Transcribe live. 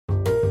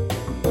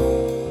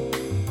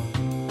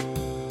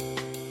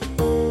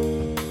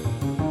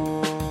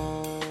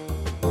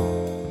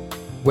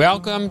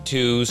Welcome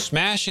to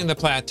Smashing the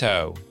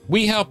Plateau.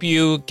 We help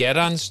you get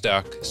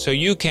unstuck so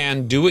you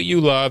can do what you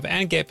love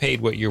and get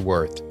paid what you're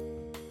worth.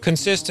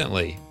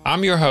 Consistently,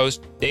 I'm your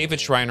host, David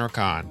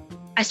Schreiner-Kahn.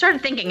 I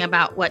started thinking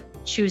about what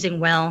choosing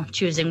well,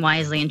 choosing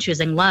wisely, and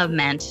choosing love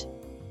meant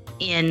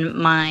in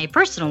my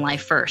personal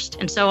life first.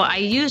 And so I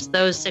used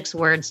those 6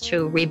 words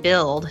to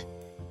rebuild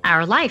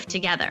our life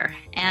together.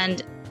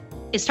 And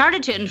it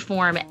started to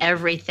inform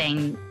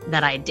everything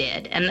that I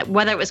did. And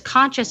whether it was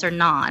conscious or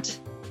not.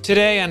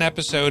 Today on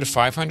episode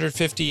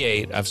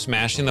 558 of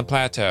Smashing the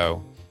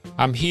Plateau,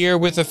 I'm here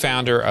with the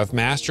founder of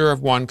Master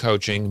of One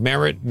Coaching,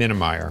 Merit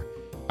Minimeyer.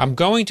 I'm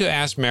going to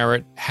ask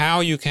Merit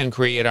how you can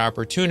create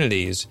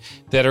opportunities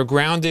that are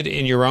grounded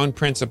in your own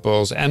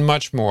principles and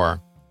much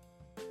more.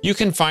 You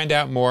can find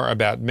out more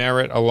about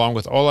Merit along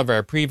with all of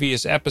our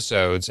previous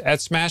episodes at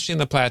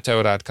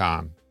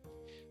smashingtheplateau.com.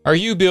 Are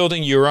you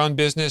building your own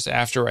business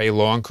after a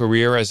long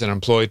career as an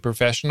employed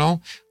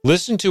professional?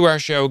 Listen to our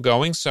show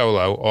Going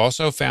Solo,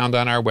 also found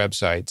on our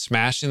website,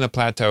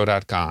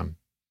 smashingtheplateau.com.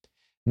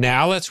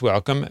 Now let's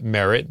welcome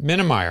Merit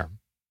Minimeyer.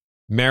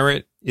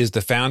 Merit is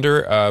the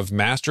founder of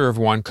Master of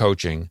One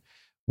Coaching,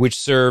 which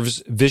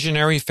serves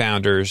visionary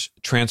founders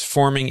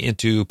transforming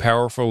into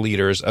powerful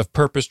leaders of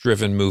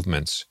purpose-driven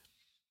movements.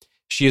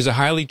 She is a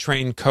highly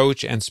trained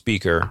coach and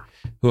speaker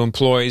who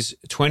employs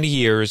 20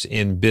 years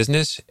in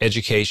business,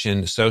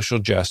 education, social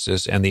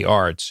justice, and the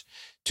arts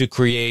to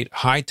create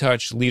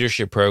high-touch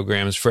leadership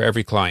programs for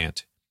every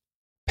client.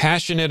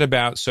 Passionate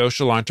about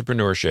social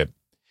entrepreneurship,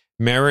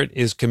 Merit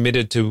is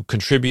committed to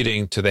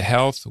contributing to the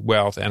health,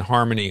 wealth, and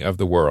harmony of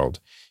the world.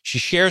 She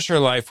shares her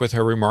life with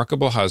her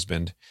remarkable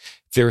husband,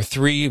 their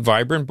 3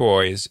 vibrant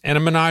boys, and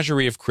a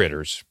menagerie of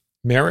critters.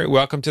 Merit,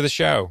 welcome to the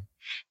show.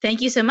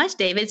 Thank you so much,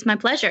 David. It's my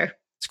pleasure.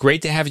 It's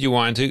great to have you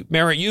on.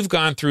 Merit, you've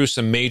gone through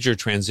some major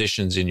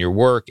transitions in your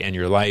work and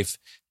your life.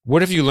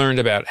 What have you learned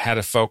about how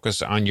to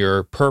focus on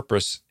your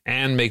purpose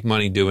and make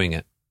money doing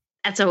it?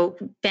 That's a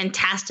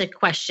fantastic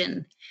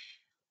question.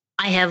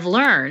 I have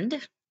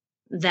learned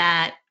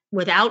that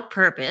without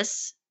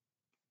purpose,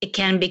 one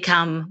can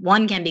become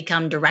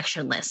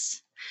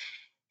directionless,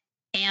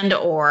 and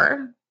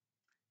or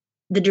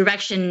the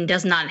direction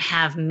does not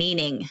have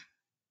meaning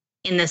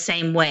in the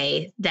same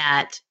way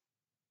that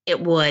it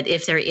would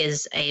if there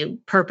is a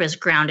purpose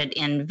grounded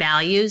in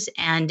values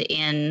and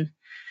in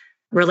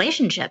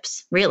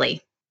relationships,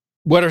 really.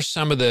 What are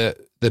some of the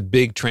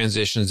big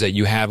transitions that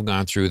you have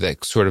gone through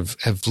that sort of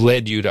have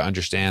led you to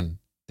understand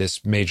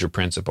this major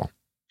principle?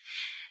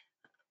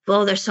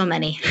 Well, there's so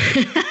many.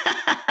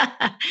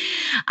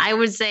 I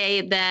would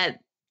say that,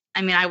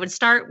 I would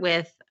start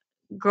with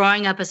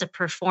growing up as a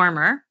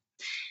performer.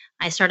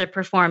 I started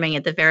performing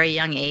at the very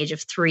young age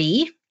of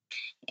 3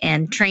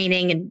 and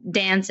training and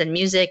dance and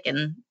music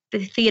and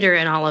the theater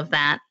and all of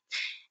that.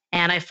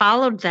 And I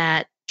followed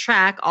that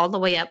track all the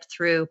way up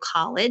through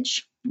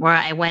college, where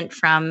I went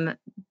from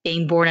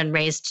being born and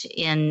raised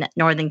in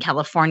Northern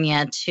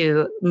California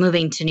to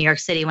moving to New York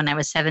City when I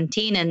was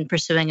 17 and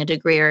pursuing a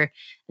degree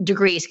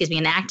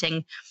in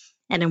acting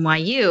at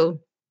NYU.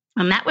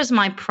 And that was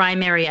my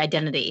primary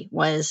identity,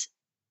 was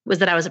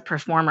that I was a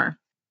performer.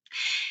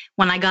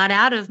 When I got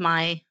out of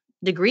my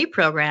degree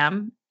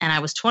program and I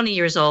was 20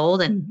 years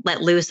old and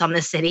let loose on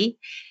the city,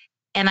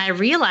 and I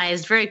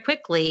realized very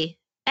quickly,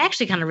 I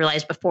actually kind of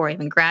realized before I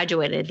even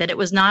graduated, that it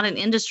was not an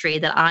industry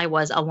that I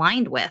was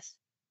aligned with.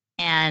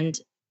 And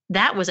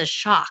that was a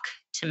shock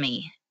to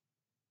me.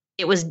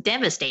 It was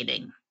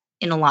devastating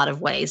in a lot of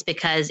ways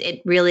because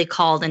it really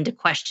called into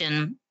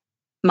question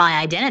my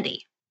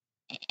identity.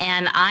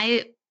 And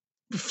I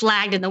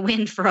flagged in the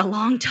wind for a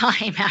long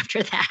time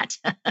after that.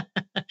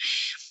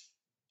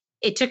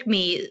 It took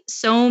me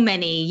so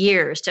many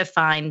years to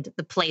find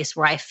the place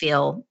where I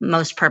feel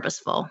most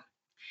purposeful.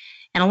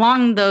 And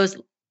along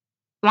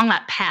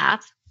that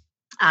path,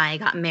 I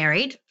got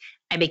married.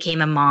 I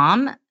became a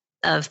mom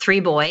of 3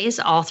 boys,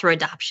 all through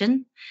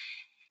adoption.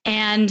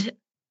 And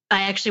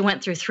I actually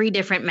went through 3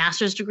 different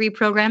master's degree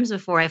programs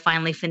before I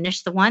finally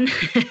finished the one.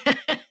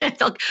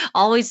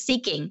 Always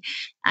seeking.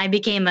 I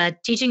became a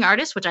teaching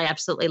artist, which I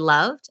absolutely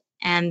loved.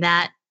 And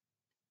that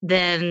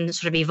then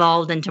sort of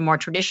evolved into more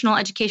traditional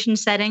education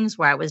settings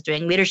where I was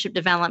doing leadership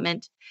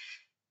development.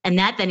 And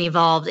that then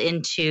evolved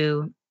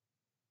into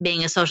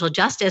being a social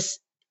justice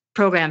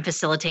program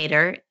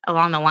facilitator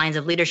along the lines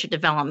of leadership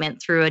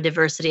development through a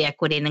diversity,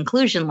 equity, and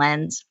inclusion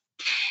lens.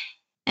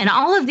 And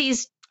all of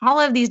these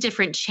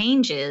different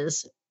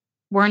changes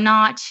were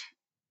not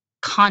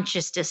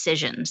conscious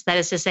decisions. That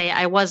is to say,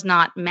 I was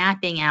not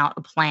mapping out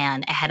a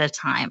plan ahead of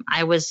time.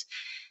 I was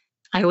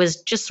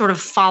just sort of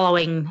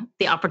following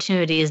the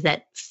opportunities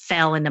that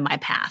fell into my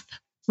path,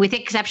 with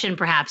the exception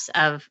perhaps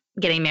of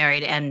getting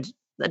married and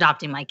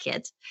adopting my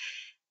kids.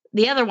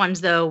 The other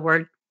ones, though,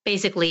 were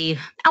basically,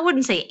 I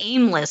wouldn't say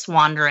aimless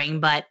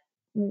wandering, but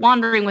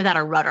wandering without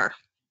a rudder.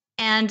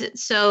 And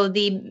so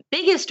the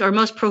biggest or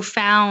most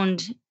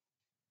profound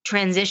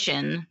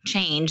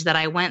change that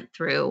I went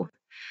through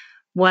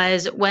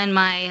was when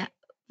my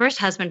first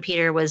husband,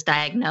 Peter, was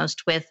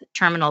diagnosed with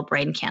terminal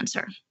brain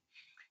cancer.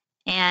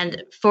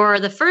 And for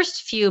the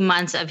first few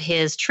months of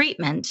his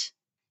treatment,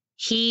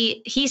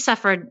 he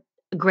suffered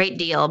a great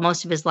deal,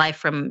 most of his life,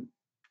 from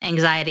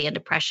anxiety and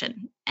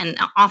depression, and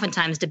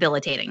oftentimes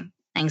debilitating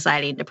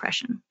anxiety and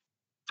depression.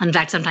 In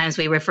fact, sometimes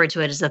we refer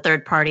to it as the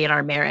third party in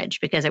our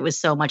marriage because it was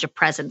so much a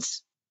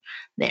presence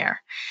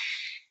there.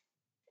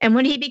 And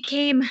when he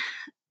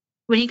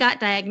got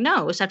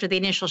diagnosed after the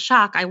initial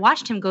shock, I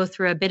watched him go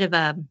through a bit of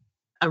a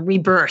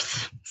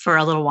rebirth for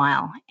a little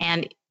while.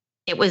 And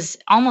it was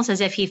almost as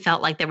if he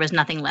felt like there was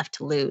nothing left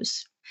to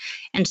lose.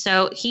 And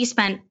so he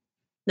spent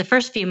the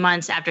first few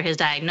months after his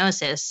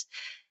diagnosis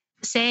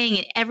saying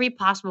in every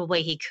possible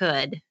way he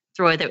could,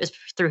 through whether it was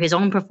through his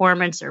own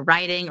performance or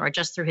writing or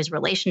just through his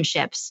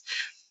relationships,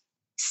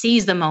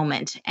 seize the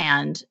moment.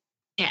 And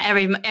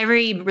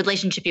every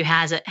relationship you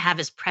have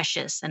is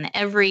precious, and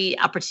every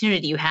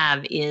opportunity you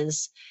have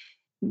is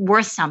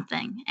worth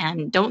something,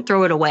 and don't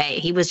throw it away.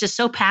 He was just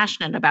so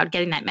passionate about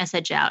getting that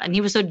message out, and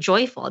he was so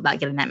joyful about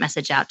getting that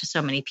message out to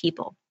so many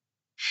people.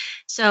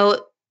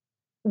 So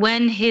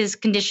when his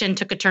condition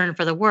took a turn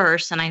for the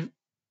worse, and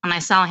I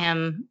saw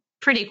him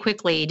pretty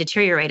quickly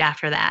deteriorate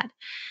after that,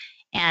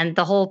 and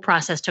the whole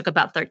process took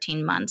about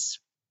 13 months.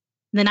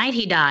 The night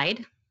he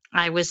died,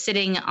 I was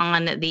sitting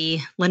on the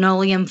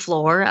linoleum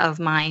floor of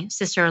my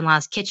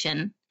sister-in-law's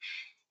kitchen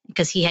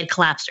because he had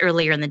collapsed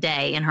earlier in the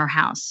day in her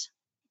house.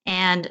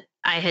 And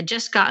I had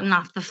just gotten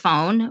off the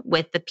phone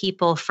with the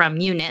people from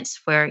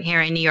UNITS, where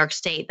here in New York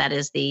State, that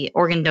is the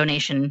organ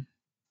donation,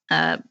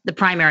 the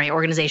primary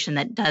organization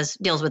that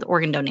deals with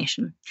organ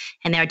donation.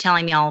 And they were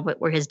telling me all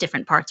where his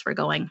different parts were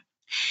going.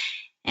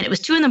 And it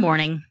was 2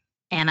 a.m,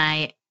 and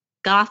I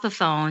got off the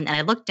phone and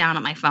I looked down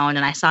at my phone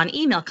and I saw an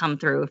email come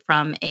through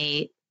from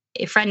a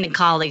friend and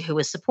colleague who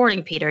was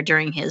supporting Peter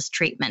during his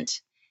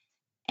treatment.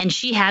 And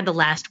she had the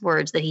last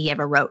words that he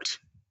ever wrote.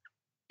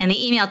 And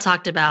the email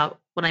talked about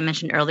what I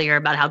mentioned earlier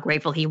about how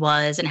grateful he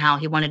was and how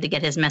he wanted to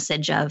get his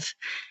message of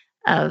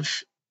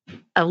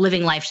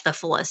living life to the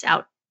fullest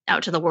out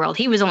to the world.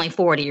 He was only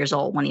 40 years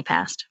old when he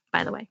passed,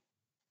 by the way.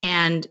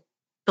 And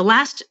the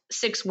last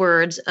 6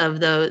 words of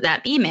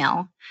that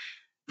email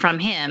from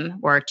him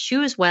were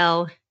choose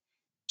well,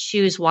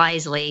 choose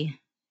wisely,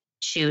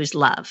 choose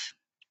love.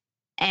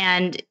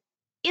 And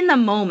in the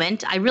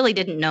moment, I really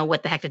didn't know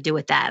what the heck to do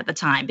with that at the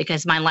time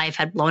because my life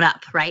had blown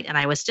up, right? And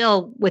I was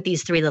still with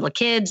these 3 little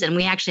kids, and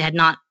we actually had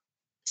not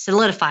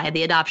solidified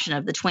the adoption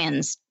of the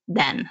twins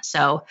then.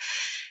 So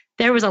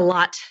there was a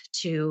lot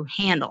to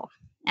handle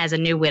as a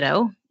new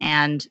widow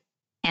and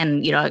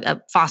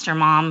a foster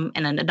mom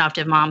and an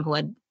adoptive mom who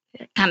had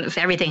kind of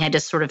everything had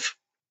just sort of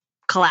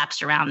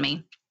collapsed around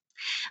me.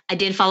 I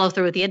did follow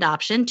through with the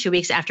adoption 2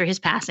 weeks after his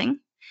passing.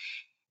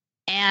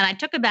 And I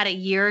took about a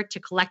year to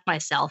collect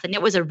myself, and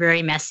it was a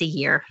very messy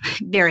year,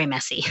 very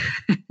messy.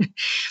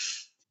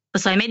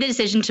 So I made the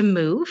decision to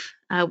move.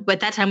 But at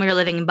that time, we were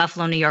living in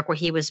Buffalo, New York, where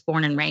he was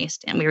born and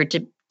raised, and we were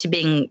to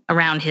being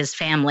around his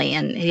family,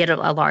 and he has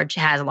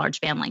a large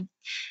family.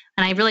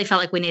 And I really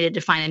felt like we needed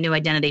to find a new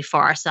identity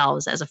for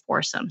ourselves as a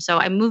foursome. So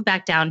I moved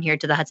back down here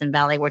to the Hudson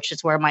Valley, which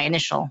is where my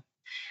initial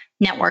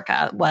network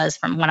was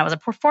from when I was a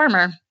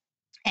performer.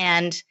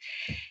 And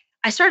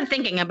I started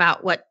thinking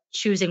about what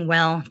choosing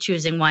well,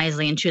 choosing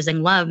wisely, and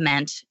choosing love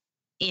meant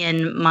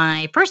in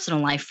my personal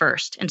life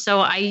first. And so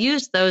I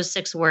used those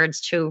 6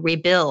 words to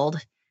rebuild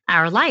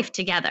our life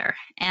together.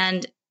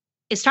 And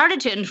it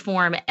started to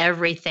inform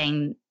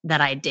everything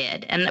that I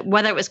did. And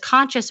whether it was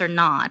conscious or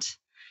not,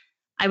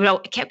 I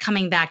kept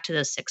coming back to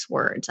those 6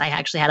 words. I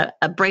actually had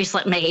a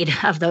bracelet made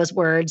of those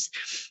words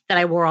that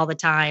I wore all the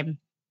time.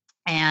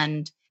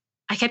 And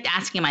I kept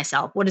asking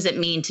myself, what does it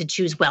mean to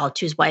choose well,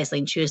 choose wisely,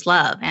 and choose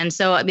love? And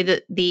so, I mean,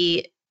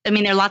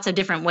 there are lots of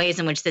different ways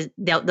in which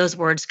those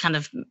words kind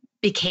of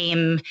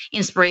became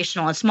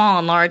inspirational in small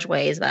and large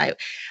ways. But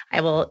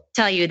I will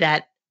tell you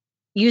that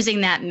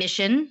using that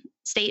mission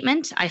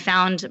statement, I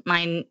found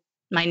my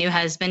new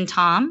husband,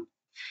 Tom,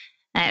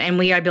 and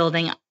we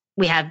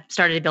have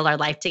started to build our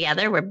life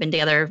together. We've been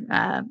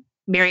together,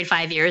 married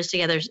 5 years,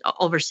 together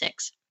over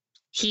 6.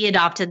 He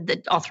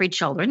adopted all 3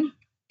 children.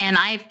 And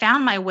I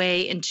found my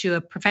way into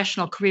a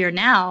professional career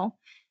now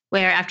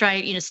where after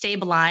I,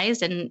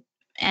 stabilized and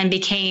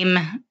became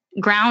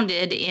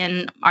grounded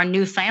in our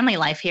new family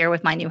life here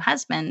with my new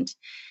husband,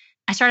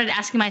 I started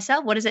asking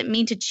myself, what does it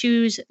mean to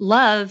choose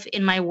love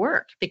in my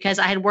work? Because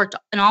I had worked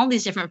in all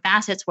these different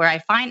facets where I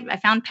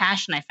found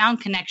passion, I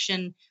found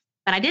connection,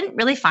 but I didn't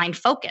really find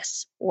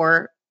focus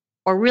or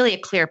really a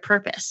clear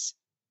purpose.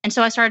 And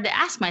so I started to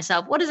ask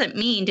myself, what does it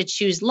mean to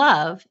choose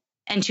love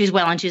and choose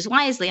well and choose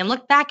wisely, and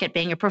look back at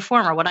being a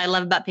performer, what I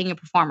love about being a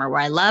performer,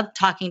 where I love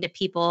talking to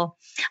people.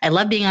 I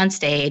love being on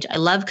stage. I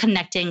love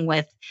connecting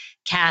with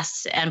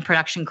casts and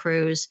production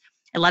crews.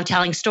 I love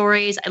telling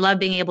stories. I love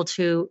being able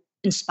to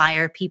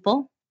inspire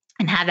people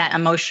and have that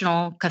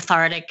emotional,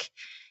 cathartic,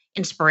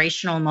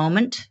 inspirational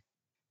moment.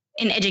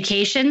 In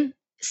education,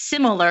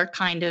 similar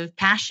kind of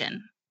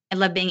passion. I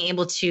love being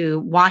able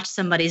to watch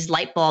somebody's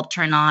light bulb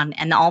turn on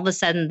and all of a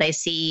sudden they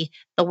see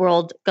the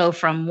world go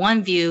from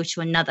one view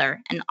to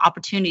another and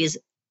opportunities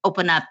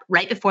open up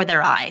right before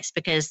their eyes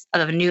because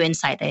of a new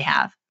insight they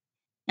have.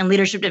 In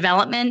leadership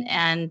development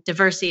and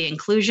diversity and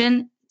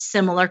inclusion,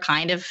 similar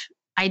kind of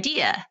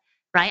idea,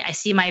 right? I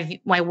see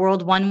my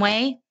world one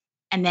way,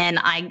 and then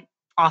I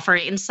offer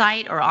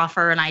insight or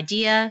offer an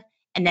idea,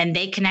 and then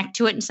they connect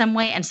to it in some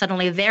way, and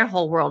suddenly their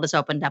whole world is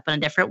opened up in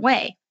a different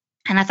way.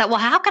 And I thought, well,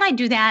 how can I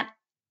do that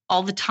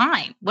all the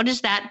time? What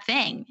is that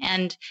thing?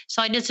 And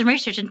so I did some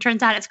research, and it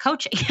turns out it's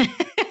coaching.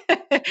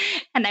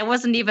 And I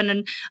wasn't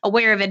even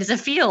aware of it as a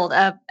field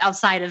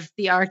outside of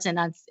the arts and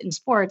in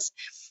sports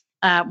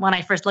when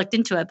I first looked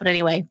into it. But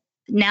anyway,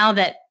 now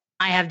that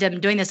I have been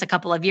doing this a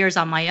couple of years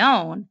on my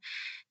own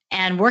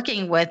and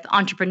working with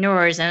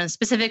entrepreneurs, and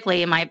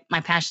specifically my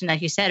passion,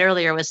 like you said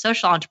earlier, was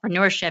social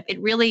entrepreneurship, it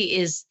really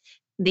is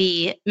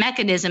the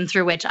mechanism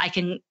through which I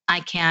can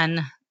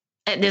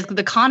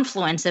the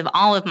confluence of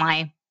all of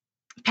my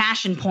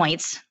passion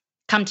points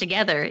come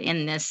together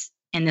in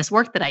this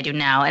work that I do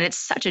now. And it's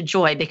such a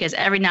joy because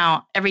every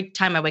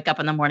time I wake up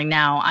in the morning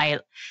now, I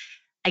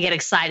get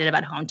excited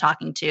about who I'm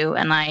talking to.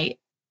 And I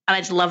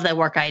just love the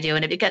work I do.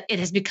 And it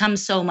has become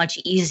so much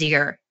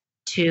easier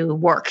to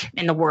work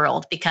in the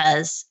world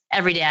because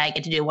every day I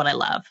get to do what I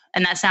love.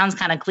 And that sounds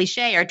kind of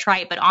cliche or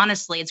trite, but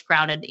honestly, it's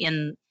grounded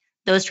in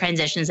those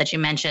transitions that you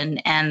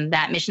mentioned and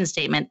that mission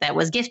statement that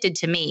was gifted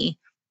to me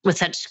with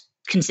such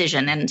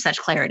concision and such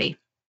clarity.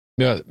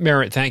 No,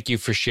 Merritt, thank you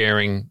for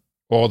sharing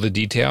all the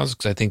details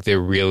because I think they're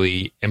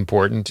really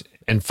important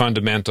and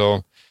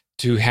fundamental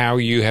to how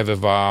you have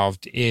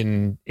evolved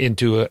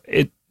into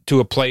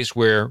a place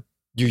where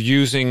you're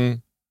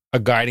using a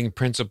guiding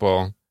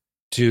principle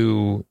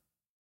to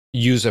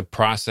use a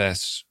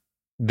process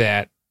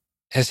that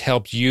has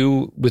helped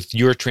you with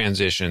your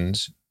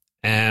transitions.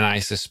 And I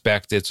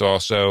suspect it's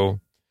also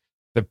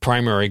the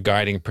primary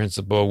guiding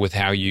principle with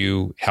how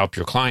you help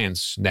your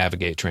clients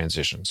navigate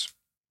transitions.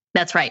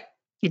 That's right.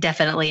 It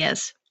definitely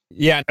is.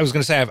 Yeah, I was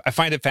going to say, I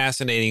find it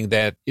fascinating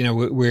that,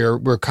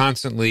 we're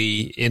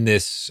constantly in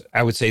this,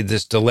 I would say,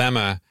 this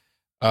dilemma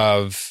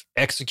of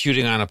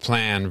executing on a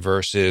plan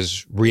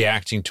versus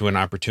reacting to an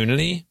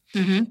opportunity.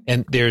 Mm-hmm.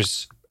 And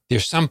there's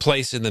some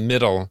place in the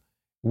middle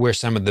where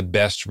some of the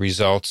best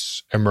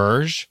results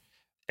emerge.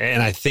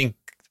 And I think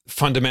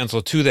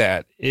fundamental to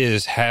that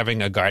is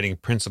having a guiding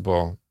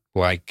principle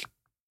like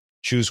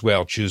choose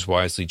well, choose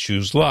wisely,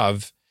 choose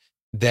love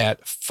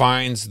that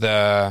finds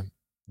the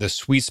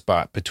sweet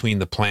spot between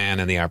the plan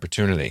and the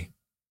opportunity.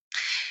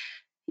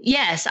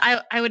 Yes,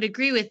 I would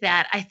agree with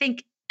that. I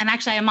think, and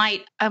actually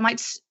I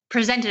might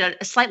present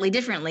it slightly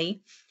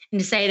differently and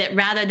to say that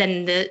rather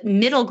than the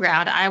middle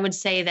ground, I would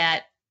say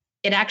that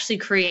it actually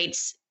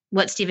creates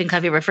what Stephen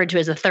Covey referred to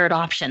as a third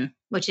option,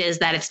 which is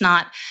that it's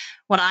not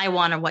what I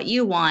want or what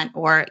you want,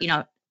 or,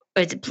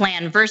 it's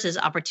plan versus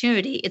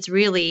opportunity. It's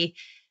really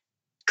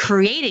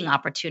creating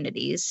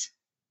opportunities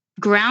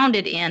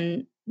grounded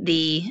in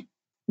the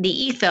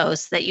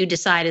ethos that you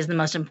decide is the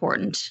most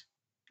important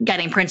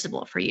guiding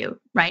principle for you,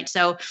 right?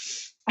 So,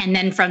 and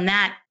then from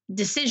that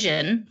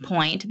decision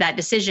point, that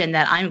decision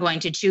that I'm going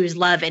to choose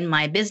love in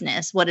my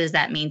business, what does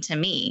that mean to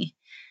me?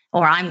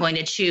 Or I'm going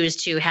to choose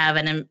to have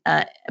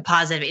a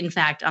positive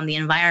impact on the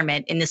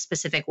environment in this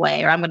specific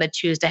way, or I'm going to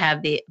choose to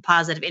have the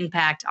positive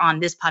impact on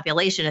this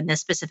population in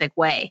this specific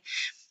way.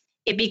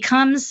 It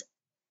becomes,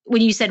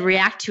 when you said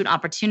react to an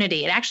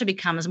opportunity, it actually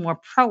becomes more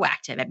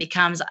proactive. It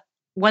becomes,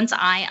 once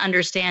I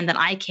understand that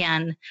I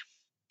can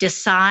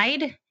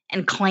decide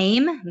and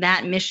claim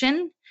that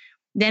mission,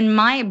 then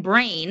my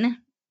brain,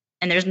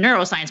 and there's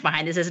neuroscience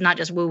behind this, it's not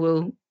just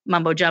woo-woo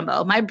mumbo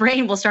jumbo, my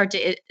brain will start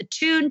to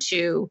attune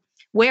to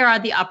where are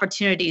the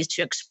opportunities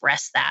to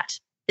express that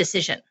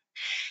decision.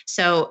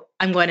 So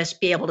I'm going to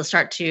be able to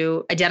start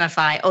to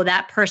identify,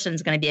 that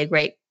person's going to be a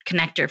great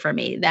connector for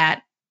me.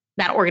 That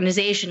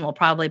organization will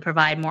probably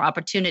provide more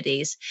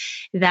opportunities.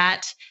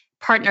 That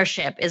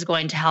partnership is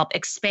going to help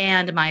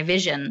expand my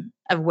vision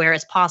of where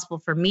it's possible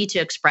for me to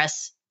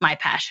express my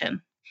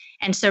passion.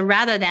 And so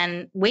rather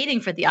than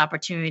waiting for the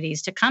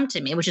opportunities to come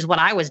to me, which is what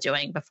I was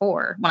doing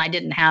before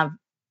when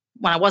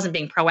I wasn't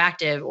being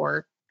proactive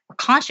or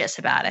conscious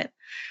about it,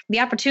 the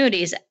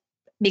opportunities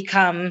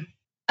become,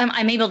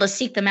 I'm able to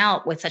seek them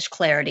out with such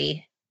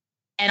clarity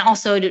and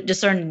also to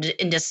discern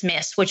and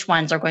dismiss which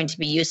ones are going to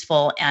be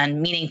useful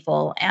and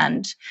meaningful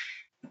and,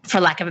 for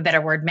lack of a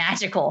better word,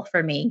 magical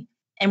for me,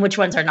 and which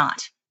ones are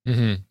not.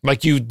 Mm-hmm.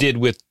 Like you did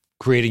with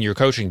creating your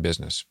coaching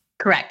business.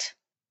 Correct.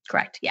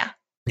 Yeah.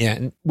 Yeah.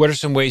 And what are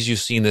some ways you've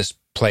seen this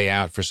play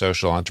out for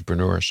social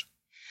entrepreneurs?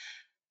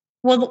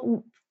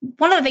 Well,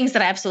 one of the things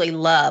that I absolutely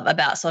love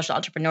about social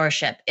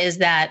entrepreneurship is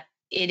that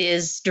it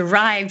is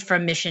derived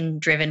from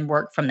mission-driven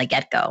work from the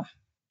get-go.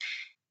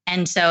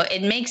 And so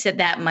it makes it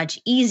that much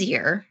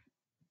easier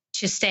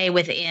to stay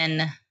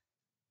within,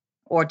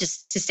 or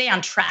just to stay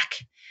on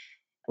track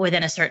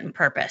within a certain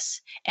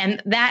purpose.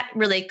 And that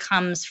really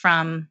comes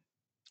from,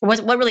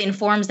 what really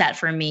informs that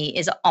for me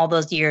is all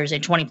those years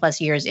and 20 plus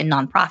years in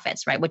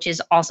nonprofits, right? Which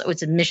is also,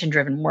 it's a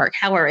mission-driven work.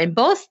 However, in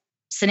both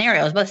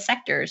scenarios, both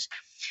sectors,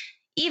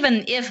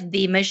 even if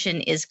the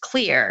mission is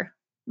clear,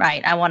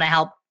 right? I want to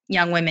help,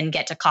 young women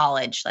get to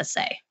college, let's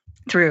say,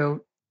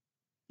 through,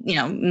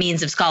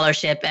 means of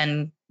scholarship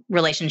and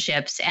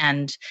relationships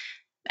and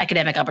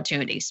academic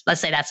opportunities.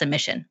 Let's say that's a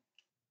mission.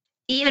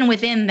 Even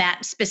within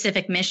that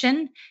specific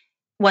mission,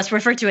 what's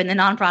referred to in the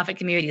nonprofit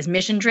community as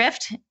mission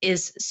drift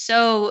is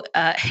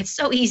it's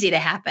so easy to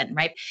happen,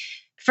 right?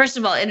 First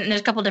of all, and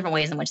there's a couple of different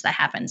ways in which that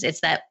happens.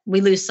 It's that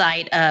we lose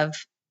sight of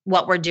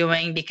what we're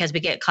doing because we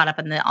get caught up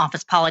in the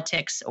office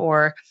politics,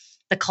 or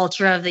the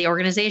culture of the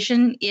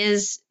organization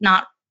is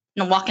not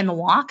walking the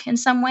walk in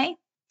some way.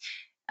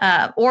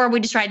 Or we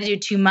just try to do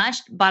too much,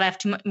 bite off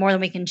more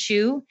than we can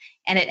chew,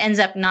 and it ends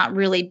up not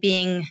really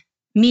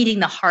meeting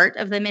the heart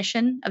of the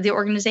mission of the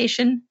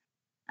organization.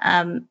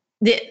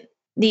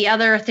 The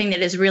other thing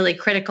that is really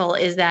critical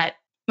is that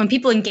when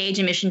people engage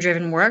in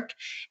mission-driven work,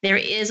 there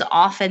is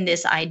often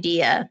this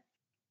idea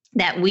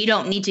that we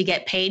don't need to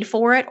get paid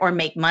for it or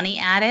make money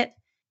at it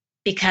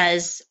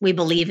because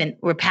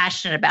we're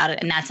passionate about it,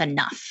 and that's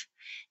enough.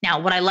 Now,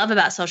 what I love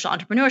about social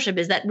entrepreneurship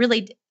is that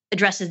really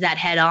addresses that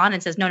head on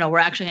and says, no, we're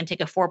actually going to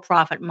take a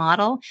for-profit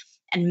model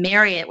and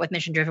marry it with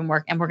mission-driven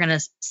work. And we're going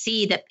to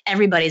see that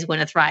everybody's going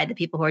to thrive. The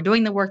people who are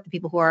doing the work, the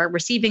people who are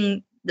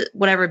receiving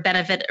whatever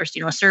benefit or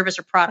service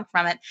or product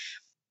from it,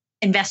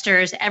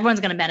 investors, everyone's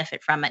going to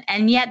benefit from it.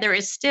 And yet there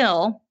is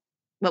still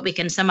what we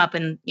can sum up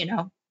in,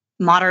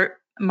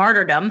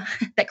 martyrdom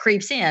that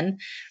creeps in,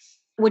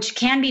 which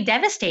can be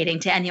devastating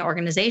to any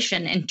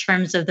organization in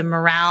terms of the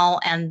morale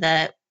and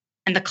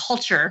the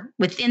culture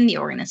within the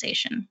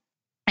organization.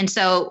 And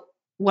so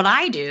what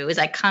I do is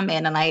I come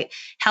in and I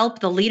help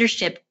the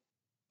leadership,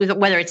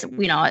 whether it's,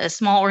 a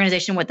small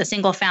organization with a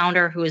single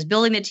founder who is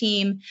building the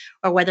team,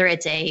 or whether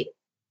it's an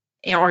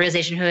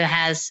organization who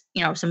has,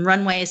 some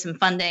runway, some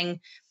funding,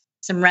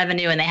 some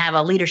revenue, and they have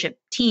a leadership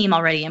team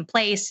already in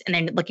place and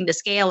they're looking to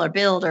scale or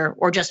build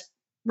or just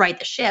right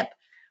the ship.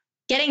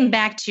 Getting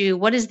back to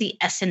what is the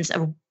essence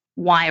of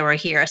why we're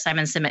here.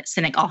 Simon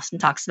Sinek often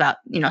talks about,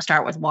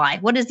 start with why.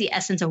 What is the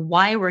essence of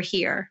why we're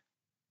here?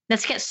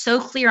 Let's get so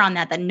clear on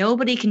that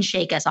nobody can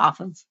shake us off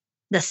of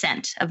the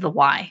scent of the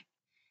why.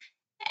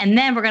 And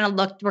then we're going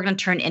to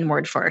turn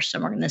inward first,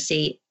 and we're going to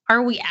see,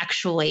 are we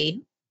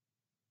actually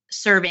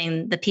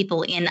serving the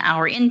people in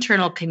our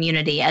internal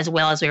community as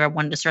well as we are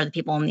wanting to serve the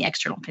people in the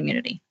external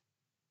community?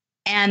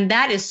 And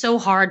that is so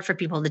hard for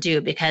people to do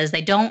because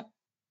they don't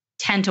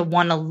tend to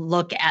want to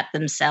look at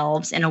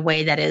themselves in a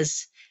way that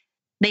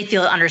they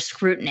feel under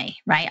scrutiny,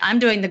 right? I'm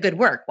doing the good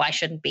work. Why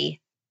shouldn't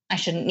I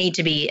shouldn't need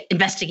to be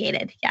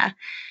investigated? Yeah.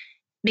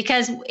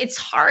 Because it's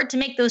hard to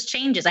make those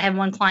changes. I have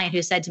one client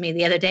who said to me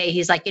the other day,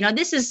 he's like,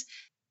 this is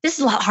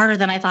a lot harder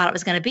than I thought it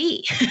was going to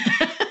be.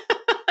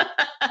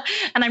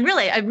 And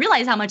I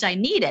realize how much I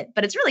need it,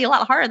 but it's really a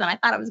lot harder than I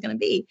thought it was going to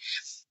be.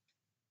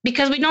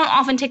 Because we don't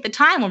often take the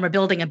time when we're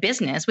building a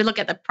business. We look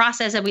at the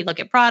process, and we look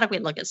at product, we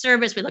look at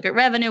service, we look at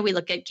revenue, we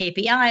look at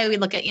KPI, we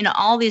look at,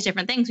 all these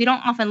different things. We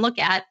don't often look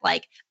at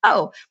like,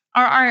 are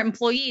our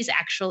employees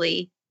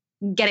actually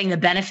getting the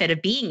benefit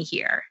of being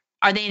here?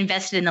 Are they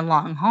invested in the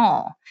long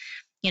haul?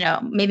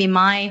 Maybe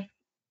my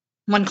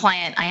one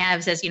client I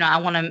have says, I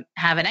want to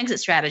have an exit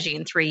strategy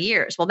in 3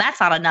 years. Well, that's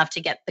not enough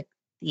to get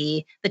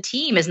the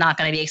team is not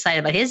going to be excited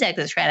about his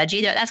exit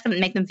strategy. That's going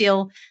to make them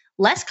feel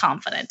less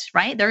confident,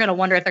 right? They're going to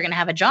wonder if they're going to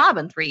have a job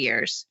in 3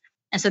 years.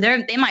 And so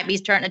they might be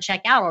starting to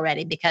check out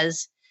already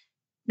because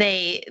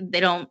they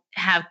don't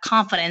have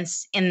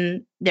confidence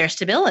in their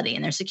stability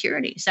and their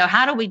security. So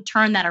how do we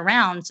turn that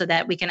around so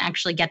that we can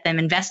actually get them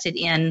invested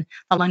in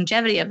the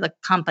longevity of the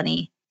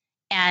company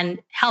and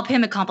help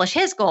him accomplish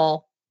his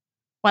goal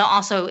while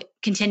also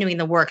continuing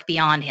the work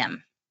beyond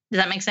him?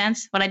 Does that make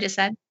sense, what I just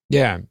said?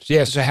 Yeah.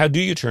 So how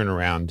do you turn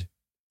around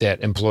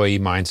that employee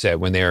mindset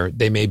when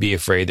they may be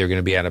afraid they're going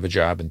to be out of a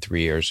job in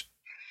 3 years?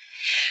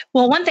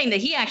 Well, one thing that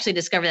he actually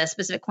discovered, that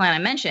specific client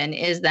I mentioned,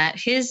 is that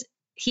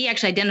he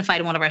actually identified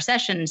in one of our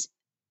sessions.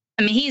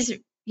 I mean,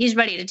 he's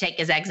ready to take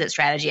his exit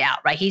strategy out,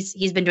 right?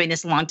 He's been doing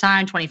this a long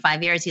time,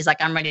 25 years. He's like,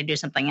 I'm ready to do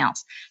something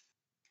else.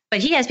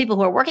 But he has people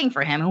who are working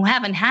for him who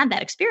haven't had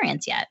that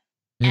experience yet.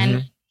 Mm-hmm.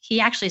 And he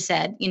actually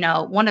said,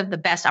 one of the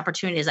best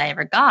opportunities I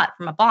ever got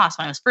from a boss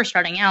when I was first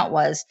starting out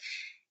was,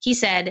 he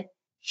said,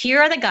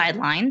 here are the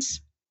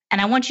guidelines,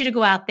 and I want you to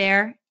go out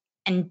there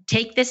and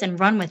take this and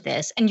run with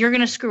this. And you're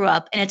going to screw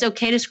up, and it's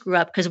okay to screw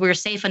up because we're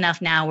safe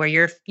enough now where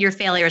your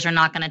failures are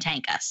not going to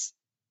tank us.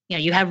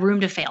 You have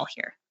room to fail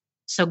here.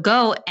 So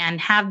go and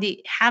have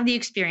the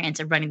experience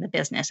of running the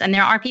business. And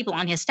there are people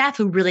on his staff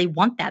who really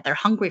want that. They're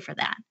hungry for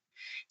that.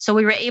 So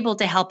we were able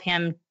to help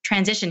him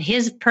transition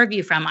his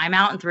purview from I'm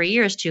out in 3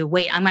 years to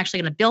wait, I'm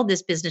actually going to build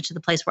this business to the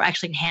place where I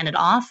actually can hand it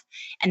off.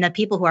 And the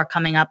people who are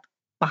coming up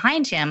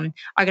behind him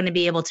are going to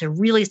be able to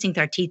really sink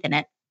their teeth in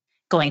it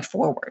going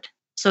forward.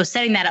 So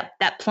setting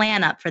that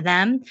plan up for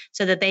them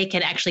so that they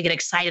can actually get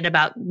excited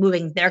about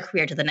moving their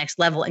career to the next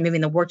level and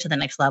moving the work to the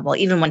next level,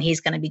 even when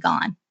he's going to be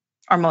gone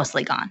or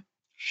mostly gone.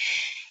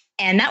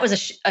 And that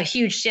was a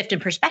huge shift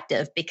in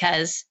perspective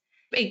because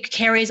it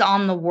carries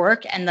on the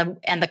work and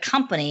the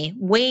company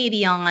way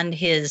beyond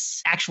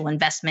his actual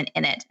investment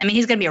in it. I mean,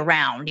 he's going to be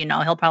around,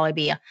 he'll probably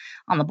be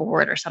on the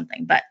board or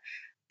something, but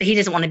that he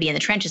doesn't want to be in the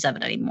trenches of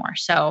it anymore.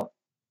 So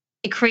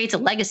it creates a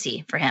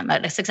legacy for him,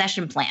 a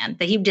succession plan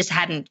that he just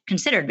hadn't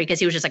considered because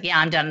he was just like, yeah,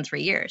 I'm done in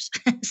 3 years.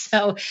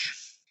 So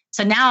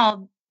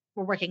now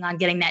we're working on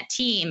getting that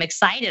team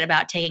excited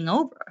about taking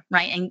over,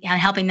 right? And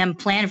helping them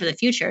plan for the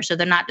future. So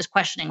they're not just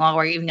questioning, well,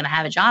 are you even going to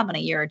have a job in a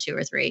year or 2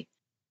 or 3?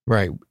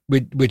 Right.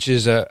 Which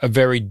is a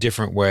very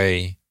different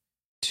way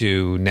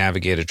to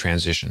navigate a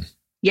transition.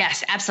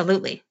 Yes,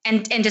 absolutely.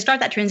 And to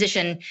start that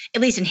transition,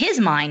 at least in his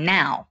mind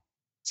now,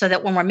 so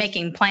that when we're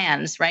making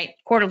plans, right,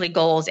 quarterly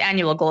goals,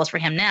 annual goals for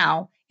him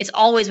now, it's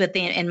always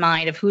in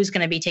mind of who's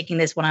going to be taking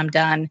this when I'm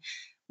done.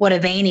 What do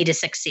they need to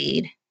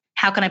succeed?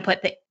 How can I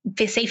put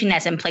the safety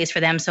nets in place for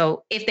them?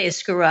 So if they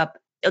screw up,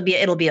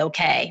 it'll be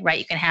okay, right?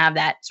 You can have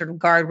that sort of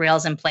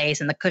guardrails in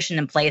place and the cushion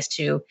in place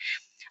to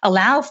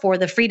allow for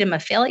the freedom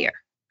of failure,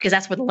 because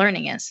that's where the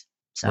learning is.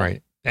 So.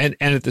 Right. And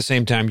at the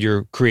same time,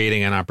 you're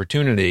creating an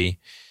opportunity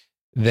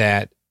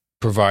that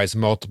provides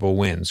multiple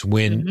wins.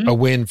 A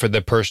win for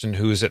the person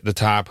who's at the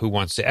top who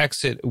wants to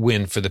exit, a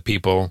win for the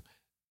people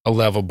a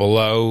level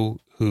below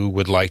who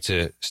would like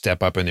to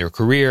step up in their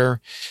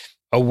career,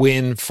 a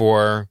win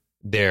for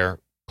their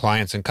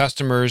clients and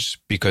customers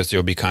because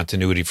there'll be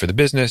continuity for the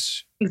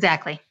business.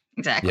 Exactly.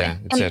 Yeah,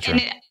 et cetera.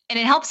 And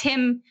it helps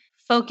him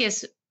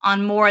focus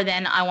on more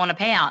than I want to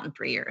pay out in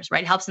 3 years,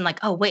 right? It helps him like,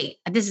 oh, wait,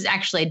 this is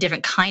actually a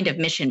different kind of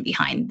mission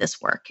behind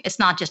this work. It's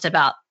not just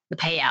about the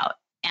payout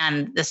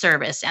and the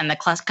service and the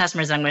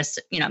customers I'm going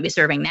to, be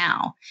serving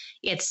now.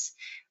 It's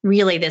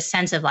really this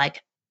sense of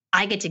like,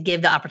 I get to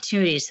give the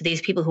opportunities to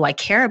these people who I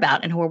care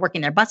about and who are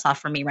working their butts off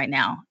for me right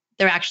now.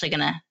 They're actually going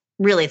to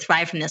really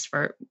thrive from this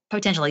for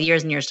potentially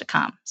years and years to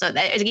come. So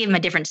it gave him a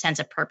different sense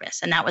of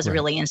purpose. And that was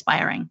really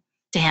inspiring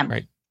to him.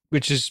 Right.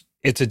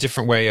 It's a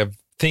different way of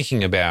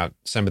thinking about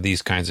some of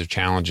these kinds of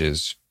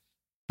challenges,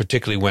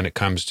 particularly when it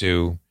comes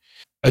to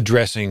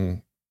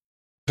addressing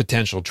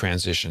potential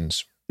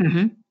transitions.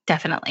 Mm-hmm.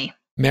 Definitely.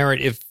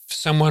 Merritt, if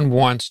someone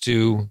wants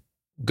to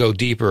go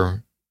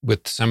deeper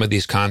with some of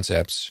these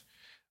concepts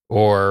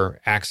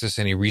or access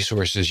any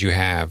resources you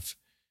have,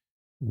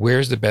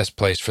 where's the best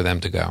place for them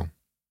to go?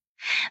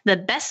 The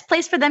best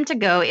place for them to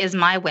go is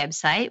my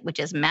website, which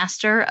is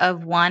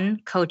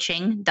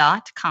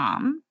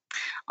masterofonecoaching.com.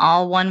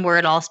 All one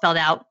word, all spelled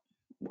out,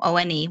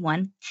 O-N-E,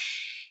 one.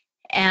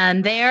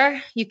 And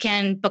there you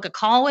can book a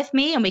call with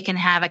me and we can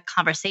have a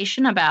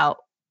conversation about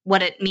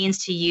what it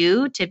means to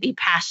you to be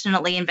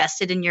passionately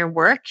invested in your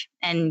work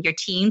and your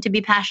team to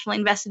be passionately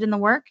invested in the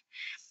work,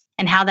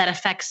 and how that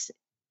affects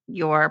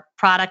your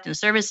product and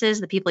services,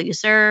 the people you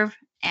serve,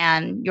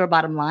 and your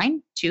bottom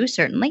line too,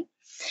 certainly.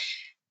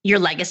 Your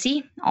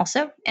legacy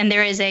also. And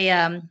there is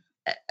a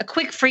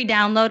quick free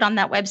download on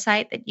that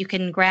website that you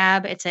can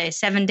grab. It's a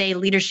 7-day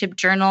leadership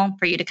journal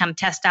for you to come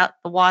test out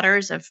the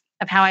waters of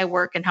how I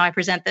work and how I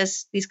present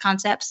these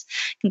concepts.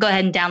 You can go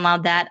ahead and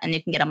download that, and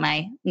you can get on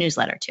my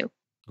newsletter too.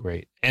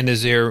 Great. And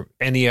is there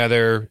any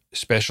other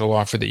special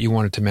offer that you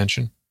wanted to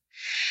mention?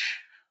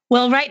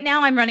 Well, right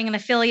now I'm running an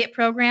affiliate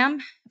program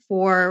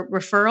for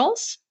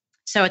referrals.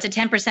 So it's a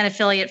 10%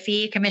 affiliate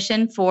fee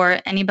commission for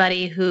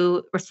anybody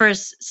who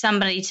refers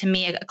somebody to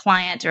me, a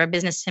client or a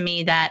business to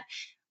me that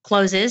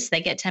closes.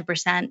 They get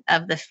 10%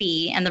 of the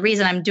fee. And the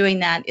reason I'm doing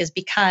that is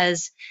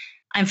because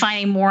I'm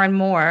finding more and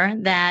more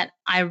that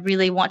I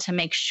really want to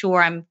make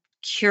sure I'm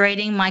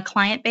curating my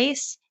client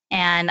base.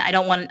 And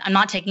I'm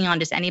not taking on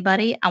just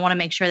anybody. I want to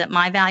make sure that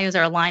my values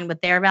are aligned with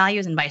their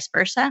values and vice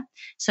versa,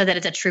 so that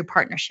it's a true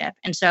partnership.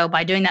 And so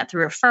by doing that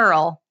through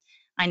referral,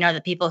 I know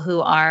that people who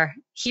are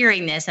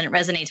hearing this and it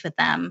resonates with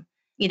them,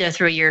 either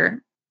through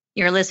your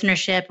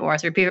listenership or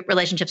through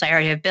relationships I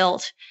already have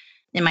built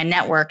in my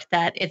network,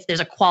 that there's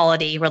a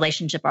quality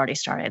relationship already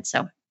started.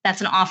 So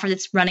that's an offer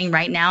that's running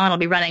right now. And it'll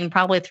be running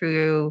probably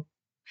through,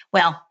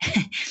 well,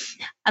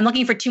 I'm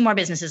looking for 2 more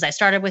businesses. I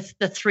started with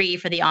the 3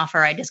 for the offer.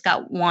 I just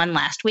got 1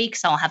 last week,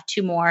 so I'll have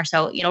 2 more.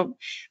 So,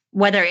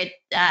 whether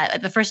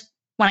the first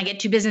when I get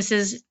 2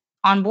 businesses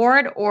on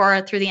board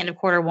or through the end of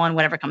quarter 1,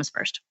 whatever comes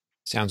first.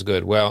 Sounds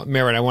good. Well,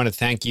 Merritt, I want to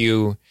thank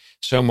you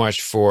so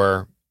much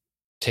for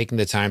taking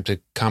the time to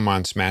come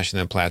on Smashing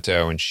the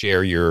Plateau and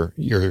share your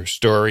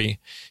story.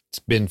 It's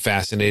been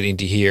fascinating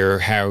to hear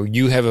how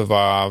you have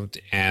evolved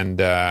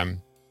and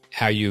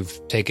how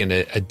you've taken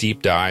a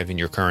deep dive in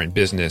your current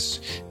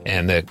business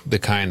and the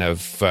kind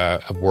of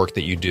work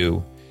that you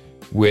do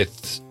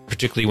with,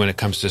 particularly when it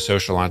comes to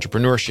social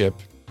entrepreneurship.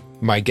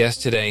 My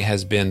guest today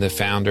has been the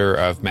founder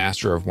of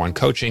Master of One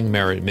Coaching,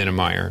 Merritt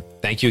Minnemeyer.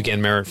 Thank you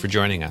again, Merritt, for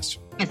joining us.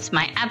 It's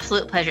my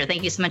absolute pleasure.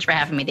 Thank you so much for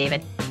having me,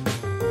 David.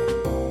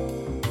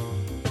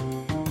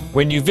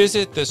 When you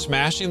visit the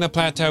Smashing the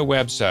Plateau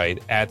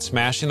website at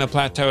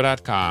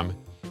smashingtheplateau.com,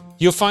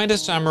 you'll find a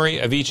summary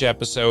of each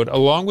episode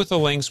along with the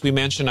links we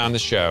mention on the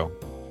show.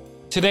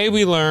 Today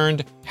we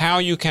learned how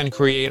you can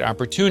create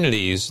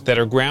opportunities that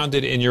are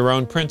grounded in your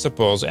own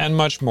principles and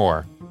much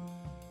more.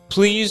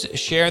 Please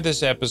share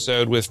this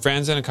episode with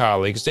friends and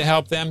colleagues to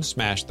help them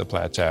smash the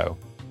plateau.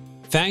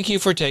 Thank you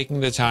for taking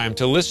the time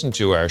to listen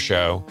to our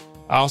show.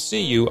 I'll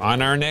see you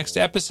on our next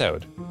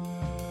episode.